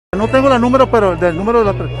No tengo el número, pero del número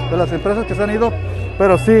de las empresas que se han ido,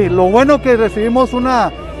 pero sí, lo bueno que recibimos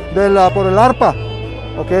por el ARPA,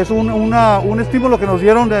 que es un estímulo que nos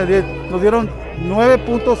dieron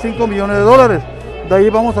 9.5 millones de dólares. De ahí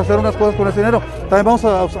vamos a hacer unas cosas con ese dinero. También vamos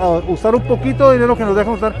a usar un poquito de dinero que nos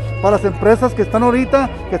dejan usar para las empresas que están ahorita,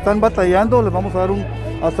 que están batallando. Les vamos a dar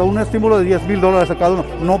hasta un estímulo de $10,000 a cada uno.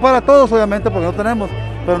 No para todos, obviamente, porque no tenemos,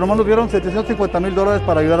 pero nomás nos dieron $750,000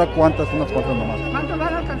 para ayudar a unas cuantas nomás. ¿Cuántos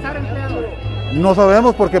van a alcanzar empleados? No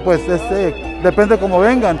sabemos porque pues depende cómo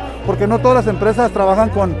vengan, porque no todas las empresas trabajan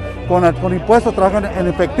con impuestos, trabajan en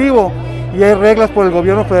efectivo y hay reglas por el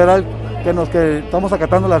gobierno federal que estamos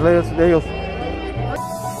acatando las leyes de ellos.